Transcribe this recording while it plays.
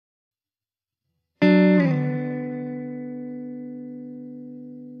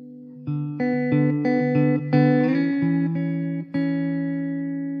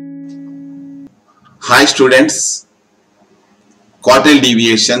Hi students, Quartile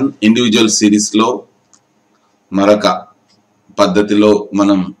Deviation individual series lo మరొక పద్ధతిలో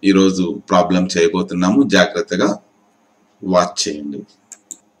మనం ఈ రోజు ప్రాబ్లం చేయబోతున్నాము. జాగ్రత్తగా వాచ్ చేయండి.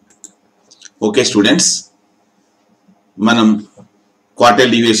 ఓకే స్టూడెంట్స్, మనం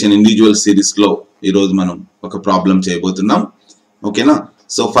Quartile Deviation individual series లో ఈ రోజు మనం ఒక ప్రాబ్లం చేయబోతున్నాం. ఓకేనా?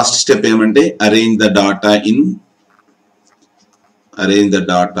 సో ఫస్ట్ స్టెప్ ఏమంటే arrange the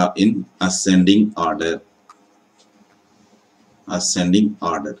data in ascending order.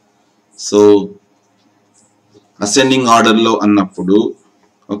 So ascending order లో అన్నప్పుడు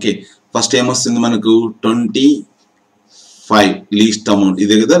ఓకే ఫస్ట్ ఏమొస్తుంది మనకు 25 లీస్ట్ అమౌంట్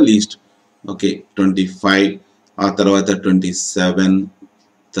ఇదే కదా లీస్ట్. ఓకే 25, ఆ తర్వాత 27,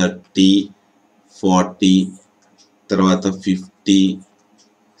 30, 40, తర్వాత 50,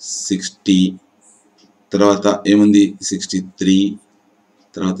 60, తర్వాత ఏముంది 63,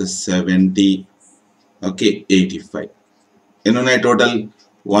 తర్వాత 70, ఓకే 85. ఎన్ని ఉన్నాయి టోటల్?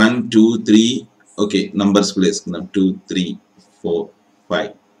 1 2 3 ఓకే నంబర్స్ కూడా వేసుకుందాం. 2 3 4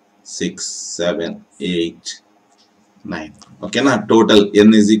 5 6 7 8 9. ఓకేనా? Total n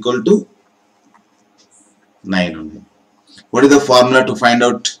is equal to 9 ఉంది. What is the formula to find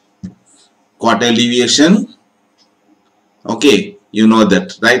out quartile deviation? Okay, you know that,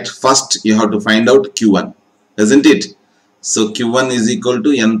 right? First you have to find out q1, isn't it? So q1 is equal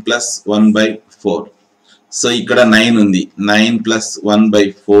to n plus 1 by 4. So ఇక్కడ 9 ఉంది. 9 plus 1 by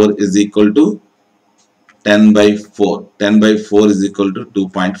 4 is equal to 10 by 4. 10 by 4 is equal to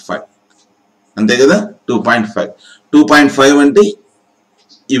 2.5. అంతే కదా? 2.5. 2.5 అంటే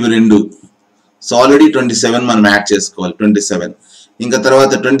ఇవి రెండు. So already 27 మనం add చేసుకోవాలి. 27 ఇంకా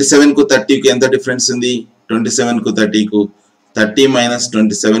తర్వాత 27 కు 30 కు ఎంత డిఫరెన్స్ ఉంది? 27 కు 30 కు 30 minus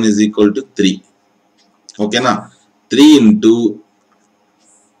 27 is equal to 3. ఓకేనా? 3 into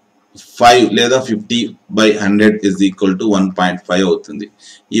 5 లేదా 50 by 100 is equal to 1.5 అవుతుంది.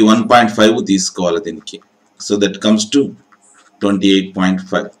 ఈ 1.5 తీసుకోవాలి దీనికి. So that comes to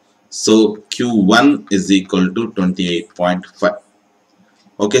 28.5. So q1 is equal to 28.5.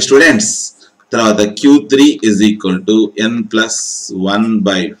 Okay students, తర్వాత q3 is equal to n plus 1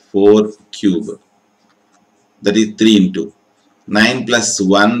 by 4 cube. That is 3 into 9 plus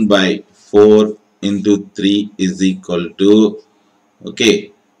 1 by 4 into 3 is equal to, okay,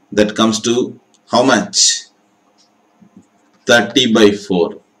 that comes to how much? 30 by 4.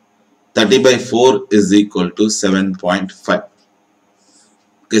 30 by 4 is equal to 7.5.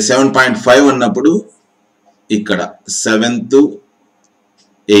 Okay, 7.5 అన్నప్పుడు ఇక్కడ 7th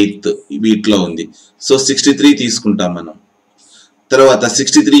 8th వీటిలో ఉంది. So 63 తీసుకుంటాం మనం. తర్వాత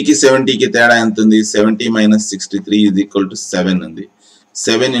 63కి 70కి తేడా ఎంత ఉంది? 70 minus 63 is equal to 7 ఉంది.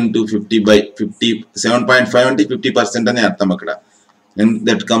 7 into 50 by 50, 7.5 అంటే 50% అని అర్థం అక్కడ. And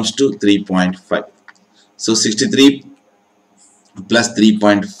that comes to 3.5. So 63 plus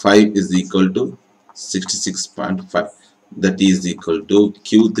 3.5 is equal to 66.5. That is equal to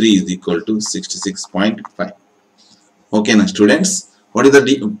q3 is equal to 66.5. Okay now students, what is the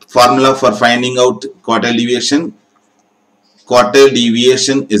formula for finding out quartile deviation? Quartile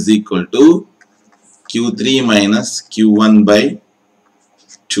deviation is equal to q3 minus q1 by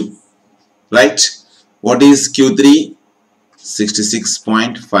 2, right? What is q3?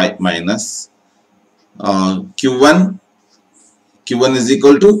 66.5 minus q1 is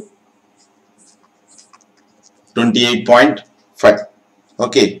equal to 28.5.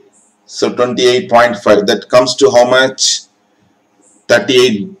 okay, so 28.5, that comes to how much?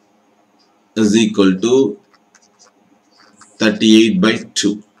 38 is equal to 38 by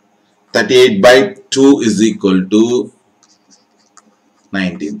 2. 38 by 2 is equal to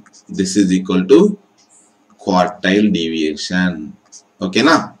 19. This is equal to quartile deviation. Okay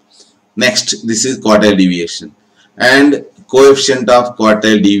na? Next, this is quartile deviation, and coefficient of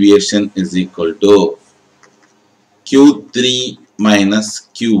quartile deviation is equal to q3 minus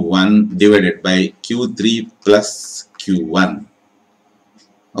q1 divided by q3 plus q1.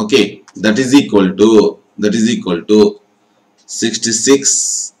 Okay, that is equal to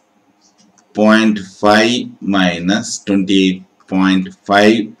 66.5 minus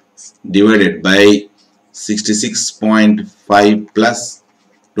 28.5 divided by 66.5 plus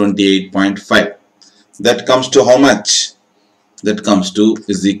 28.5. that comes to how much? That comes to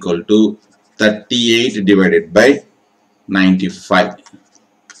is equal to 38 divided by 95.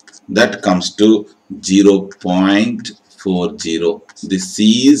 That comes to 0.40. This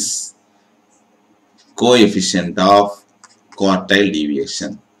is coefficient of quartile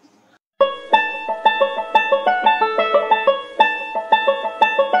deviation.